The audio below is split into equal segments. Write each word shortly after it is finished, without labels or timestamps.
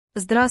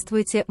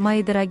Здравствуйте,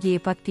 мои дорогие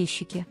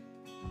подписчики!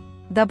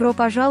 Добро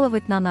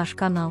пожаловать на наш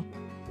канал!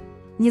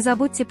 Не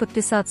забудьте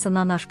подписаться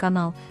на наш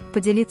канал,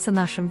 поделиться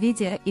нашим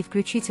видео и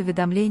включить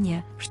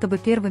уведомления, чтобы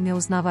первыми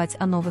узнавать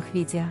о новых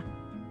видео.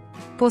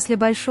 После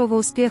большого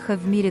успеха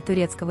в мире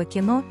турецкого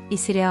кино и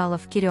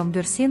сериалов Керема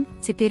Бюрсин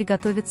теперь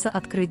готовится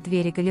открыть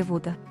двери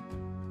Голливуда.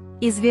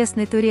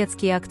 Известный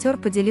турецкий актер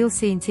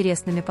поделился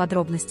интересными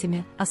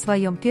подробностями о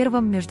своем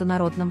первом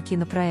международном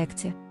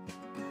кинопроекте.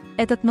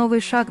 Этот новый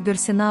шаг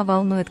Бюрсина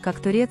волнует как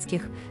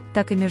турецких,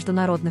 так и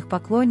международных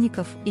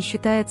поклонников и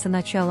считается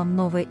началом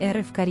новой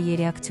эры в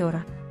карьере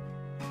актера.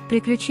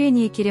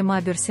 Приключения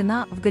Керема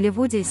Бюрсина в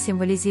Голливуде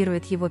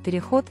символизирует его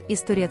переход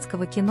из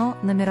турецкого кино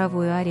на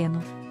мировую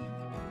арену.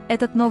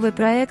 Этот новый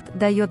проект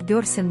дает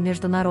Бюрсин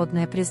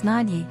международное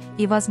признание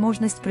и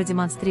возможность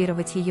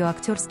продемонстрировать ее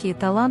актерские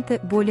таланты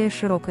более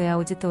широкой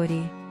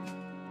аудитории.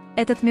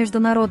 Этот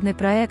международный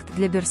проект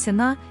для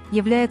Бюрсина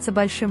является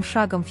большим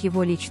шагом в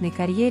его личной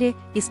карьере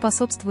и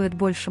способствует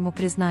большему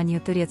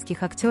признанию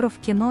турецких актеров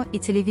кино и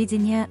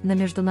телевидения на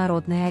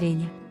международной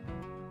арене.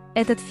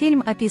 Этот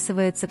фильм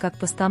описывается как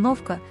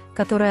постановка,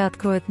 которая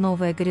откроет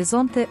новые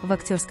горизонты в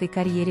актерской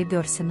карьере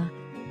Бюрсина.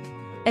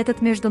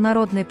 Этот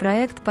международный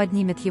проект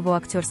поднимет его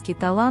актерский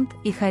талант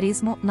и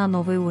харизму на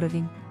новый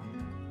уровень.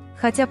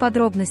 Хотя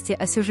подробности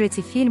о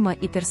сюжете фильма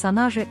и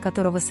персонаже,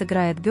 которого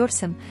сыграет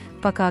Бюрсин,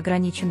 пока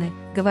ограничены,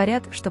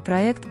 говорят, что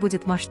проект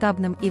будет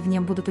масштабным и в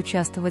нем будут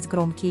участвовать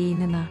громкие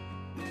имена.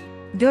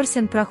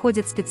 Бюрсин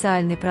проходит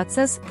специальный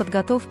процесс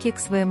подготовки к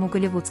своему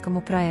голливудскому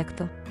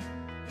проекту.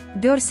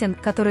 Бюрсин,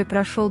 который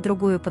прошел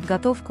другую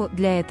подготовку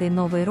для этой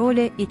новой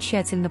роли и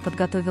тщательно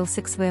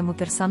подготовился к своему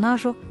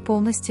персонажу,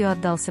 полностью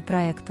отдался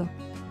проекту.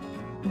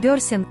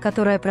 Бюрсин,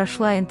 которая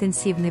прошла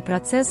интенсивный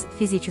процесс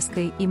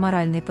физической и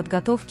моральной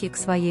подготовки к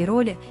своей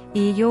роли, и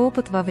ее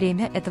опыт во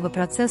время этого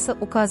процесса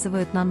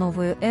указывают на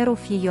новую эру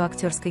в ее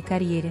актерской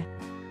карьере.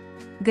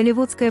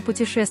 Голливудское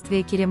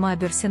путешествие Керема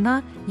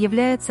Бюрсина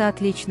является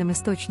отличным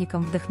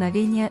источником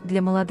вдохновения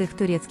для молодых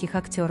турецких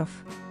актеров.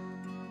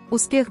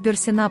 Успех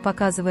Бюрсина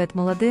показывает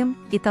молодым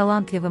и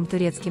талантливым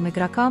турецким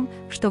игрокам,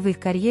 что в их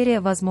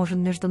карьере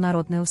возможен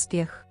международный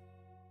успех.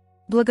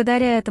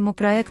 Благодаря этому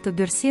проекту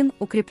Бюрсин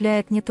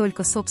укрепляет не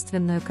только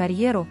собственную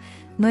карьеру,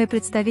 но и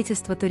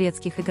представительство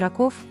турецких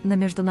игроков на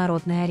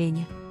международной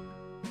арене.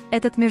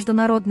 Этот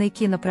международный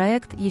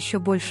кинопроект еще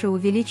больше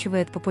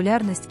увеличивает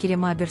популярность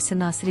Керема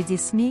Бюрсина среди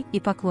СМИ и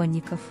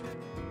поклонников.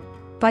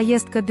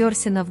 Поездка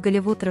Бюрсина в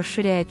Голливуд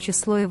расширяет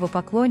число его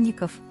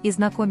поклонников и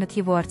знакомит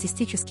его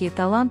артистические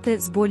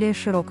таланты с более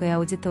широкой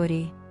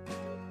аудиторией.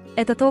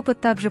 Этот опыт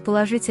также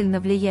положительно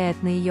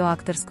влияет на ее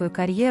актерскую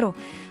карьеру,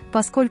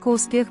 поскольку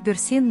успех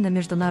Бюрсин на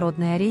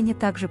международной арене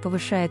также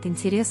повышает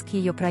интерес к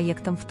ее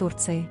проектам в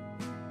Турции.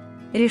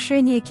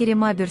 Решение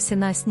Керема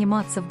Бюрсина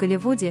сниматься в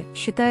Голливуде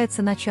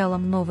считается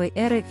началом новой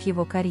эры в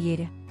его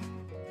карьере.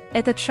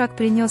 Этот шаг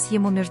принес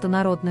ему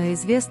международную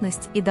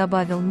известность и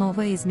добавил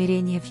новое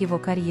измерение в его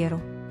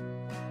карьеру.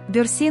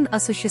 Бюрсин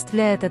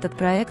осуществляет этот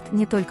проект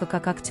не только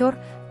как актер,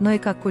 но и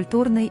как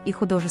культурный и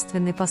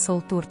художественный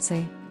посол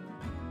Турции.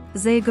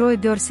 За игрой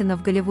Бюрсина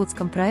в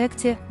голливудском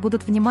проекте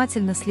будут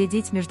внимательно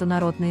следить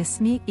международные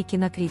СМИ и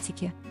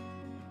кинокритики.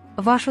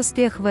 Ваш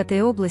успех в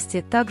этой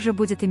области также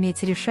будет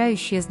иметь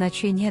решающее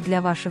значение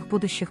для ваших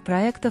будущих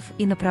проектов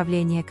и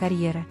направления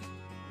карьеры.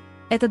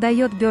 Это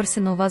дает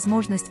Бюрсину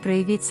возможность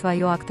проявить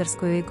свою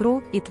актерскую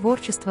игру и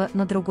творчество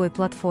на другой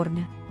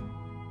платформе.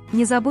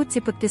 Не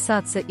забудьте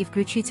подписаться и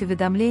включить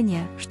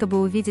уведомления, чтобы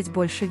увидеть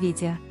больше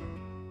видео.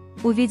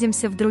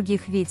 Увидимся в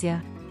других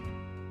видео.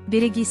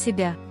 Береги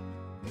себя.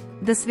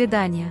 До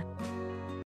свидания.